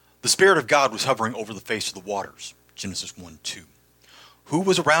The Spirit of God was hovering over the face of the waters. Genesis 1:2. Who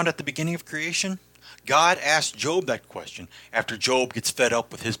was around at the beginning of creation? God asked Job that question after Job gets fed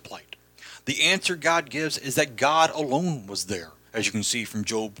up with his plight. The answer God gives is that God alone was there, as you can see from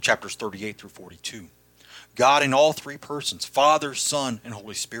Job chapters 38 through 42. God in all three persons, Father, Son, and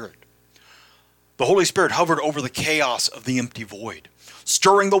Holy Spirit. The Holy Spirit hovered over the chaos of the empty void,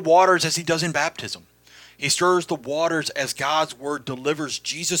 stirring the waters as he does in baptism. He stirs the waters as God's word delivers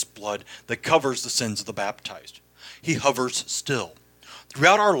Jesus' blood that covers the sins of the baptized. He hovers still.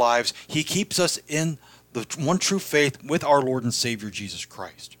 Throughout our lives, he keeps us in the one true faith with our Lord and Savior Jesus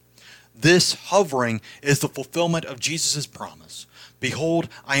Christ. This hovering is the fulfillment of Jesus' promise. Behold,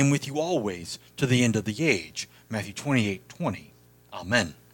 I am with you always to the end of the age. Matthew 28:20. Amen.